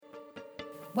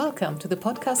Welcome to the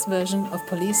podcast version of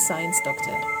Police Science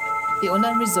Doctor, the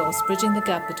online resource bridging the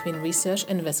gap between research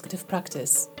and investigative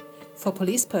practice. For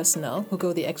police personnel who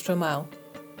go the extra mile.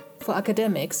 For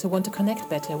academics who want to connect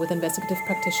better with investigative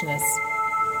practitioners.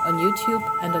 On YouTube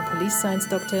and on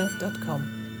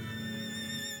policesciencedoctor.com.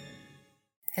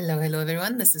 Hello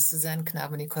everyone. This is Suzanne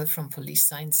Knabe-Nicole from Police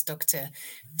Science Doctor.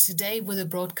 Today with a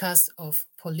broadcast of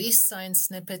Police Science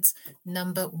Snippets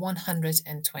number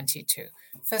 122.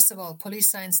 First of all, Police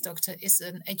Science Doctor is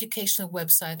an educational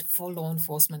website for law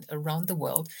enforcement around the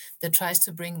world that tries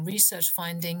to bring research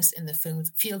findings in the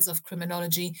fields of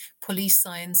criminology, police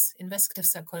science, investigative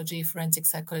psychology, forensic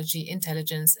psychology,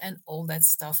 intelligence, and all that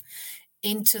stuff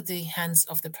into the hands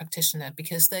of the practitioner,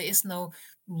 because there is no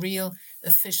real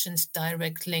efficient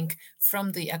direct link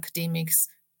from the academics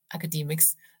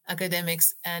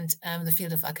and the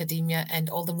field of academia and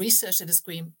all the research that is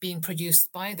being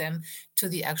produced by them to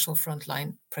the actual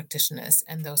frontline practitioners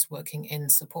and those working in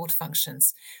support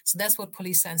functions. So that's what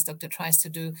Police Science Doctor tries to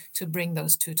do, to bring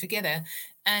those two together.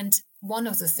 And one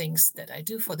of the things that I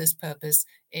do for this purpose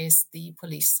is the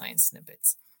Police Science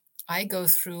Snippets. I go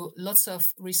through lots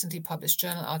of recently published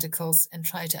journal articles and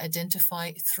try to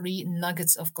identify three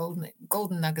nuggets of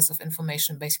golden nuggets of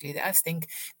information, basically, that I think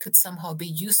could somehow be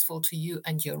useful to you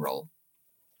and your role.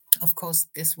 Of course,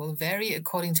 this will vary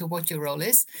according to what your role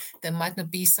is. There might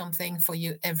not be something for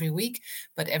you every week,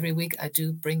 but every week I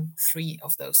do bring three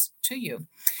of those to you.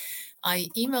 I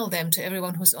email them to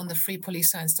everyone who's on the free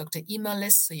Police Science Doctor email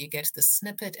list, so you get the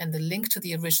snippet and the link to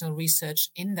the original research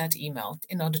in that email.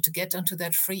 In order to get onto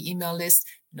that free email list,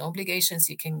 no obligations,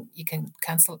 you can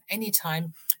cancel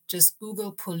anytime. Just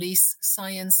Google Police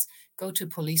Science, go to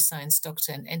Police Science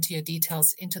Doctor and enter your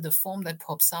details into the form that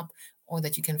pops up or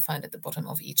that you can find at the bottom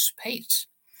of each page.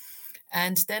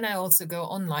 And then I also go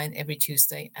online every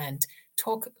Tuesday and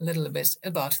talk a little bit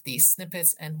about these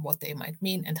snippets and what they might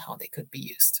mean and how they could be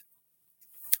used.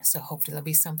 So hopefully there'll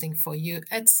be something for you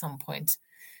at some point,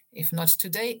 if not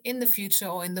today, in the future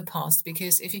or in the past,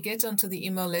 because if you get onto the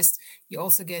email list, you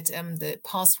also get the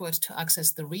password to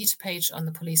access the read page on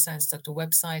the Police Science Doctor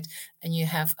website, and you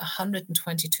have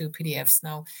 122 PDFs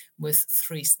now with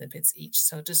 3 snippets each.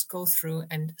 So just go through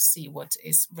and see what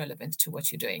is relevant to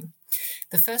what you're doing.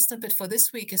 The first snippet for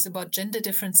this week is about gender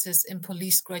differences in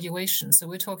police graduation. So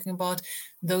we're talking about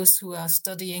those who are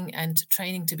studying and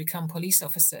training to become police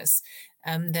officers.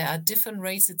 There are different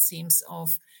rates, it seems,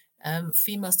 of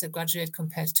females that graduate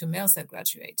compared to males that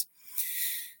graduate.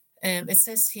 It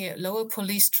says here, lower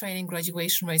police training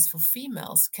graduation rates for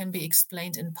females can be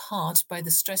explained in part by the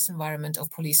stress environment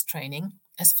of police training,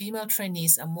 as female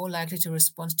trainees are more likely to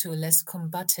respond to a less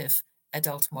combative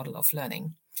adult model of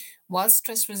learning. While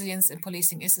stress resilience in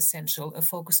policing is essential, a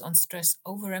focus on stress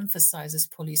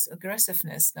overemphasizes police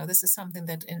aggressiveness. Now, this is something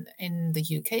that in the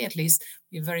UK, at least,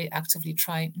 we very actively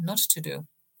try not to do.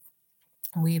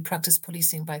 We practice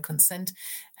policing by consent,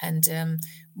 and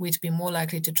we'd be more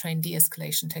likely to train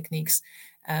de-escalation techniques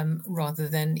rather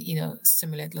than,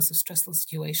 stimulate lots of stressful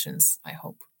situations, I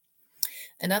hope.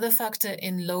 Another factor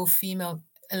is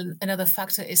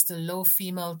the low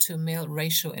female to male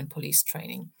ratio in police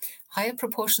training. Higher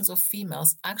proportions of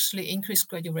females actually increase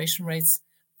graduation rates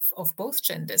of both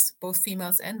genders, both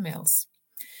females and males.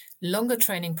 Longer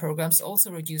training programs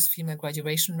also reduce female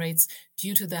graduation rates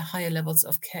due to their higher levels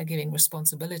of caregiving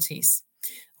responsibilities.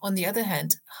 On the other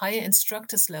hand, higher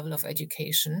instructors' level of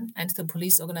education and the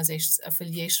police organization's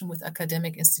affiliation with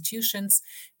academic institutions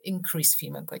increase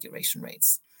female graduation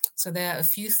rates. So there are a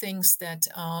few things that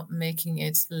are making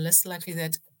it less likely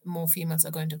that more females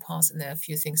are going to pass, and there are a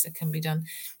few things that can be done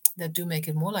that do make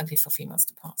it more likely for females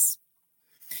to pass.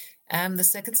 The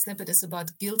second snippet is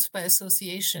about guilt by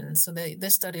association. So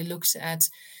this study looks at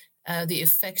the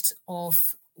effect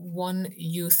of one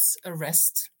youth's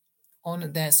arrest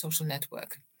on their social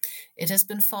network. It has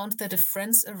been found that a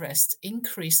friend's arrest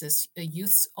increases a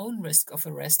youth's own risk of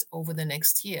arrest over the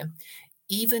next year,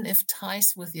 even if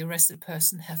ties with the arrested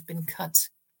person have been cut.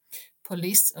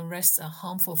 Police arrests are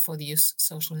harmful for the youth's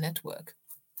social network.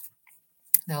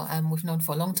 Now, we've known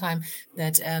for a long time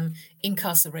that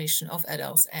incarceration of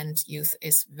adults and youth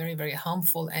is very, very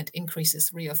harmful and increases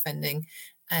reoffending.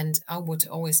 And I would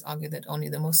always argue that only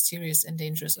the most serious and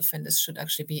dangerous offenders should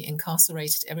actually be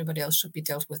incarcerated. Everybody else should be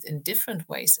dealt with in different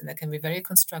ways. And there can be very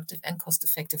constructive and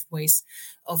cost-effective ways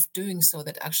of doing so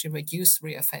that actually reduce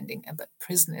reoffending. But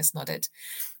prison is not it.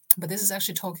 But this is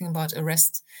actually talking about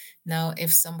arrests. Now,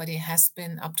 if somebody has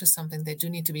been up to something, they do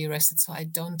need to be arrested. So I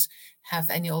don't have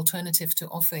any alternative to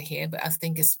offer here, but I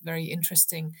think it's very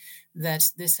interesting that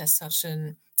this has such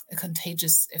a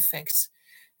contagious effect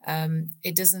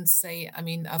It doesn't say. I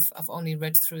mean, I've only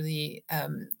read through the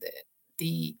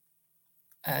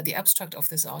abstract of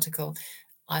this article,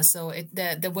 so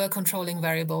there were controlling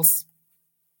variables,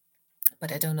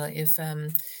 but I don't know if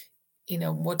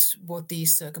what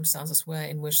these circumstances were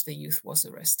in which the youth was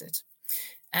arrested.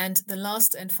 And the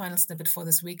last and final snippet for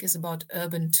this week is about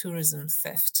urban tourism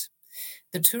theft.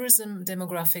 The tourism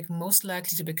demographic most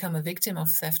likely to become a victim of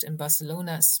theft in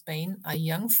Barcelona, Spain, are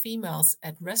young females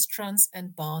at restaurants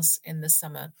and bars in the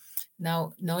summer.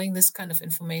 Now, knowing this kind of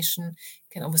information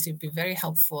can obviously be very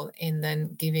helpful in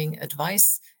then giving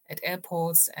advice at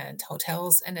airports and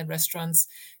hotels and at restaurants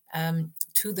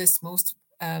to this most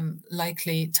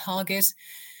likely target.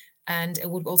 And it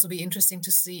would also be interesting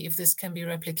to see if this can be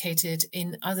replicated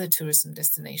in other tourism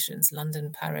destinations,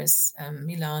 London, Paris,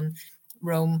 Milan,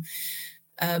 Rome,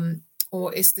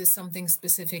 or is this something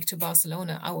specific to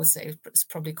Barcelona? I would say it's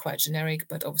probably quite generic,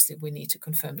 but obviously we need to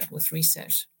confirm that with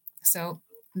research. So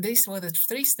these were the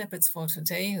 3 snippets for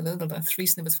today. A little bit 3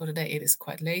 snippets for today. It is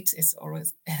quite late. It's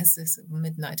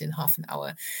midnight in half an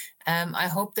hour. I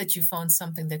hope that you found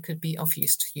something that could be of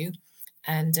use to you.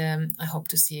 And I hope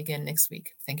to see you again next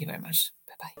week. Thank you very much.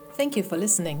 Bye-bye. Thank you for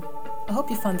listening. I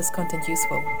hope you found this content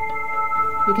useful.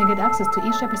 You can get access to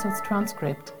each episode's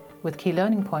transcript with key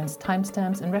learning points,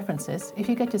 timestamps, and references if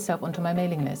you get yourself onto my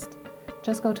mailing list.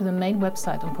 Just go to the main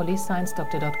website on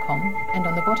policesciencedoctor.com, and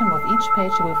on the bottom of each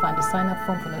page you will find a sign-up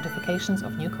form for notifications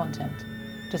of new content.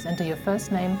 Just enter your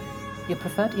first name, your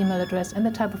preferred email address, and the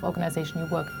type of organization you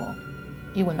work for.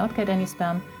 You will not get any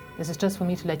spam. This is just for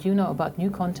me to let you know about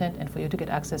new content and for you to get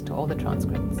access to all the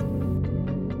transcripts.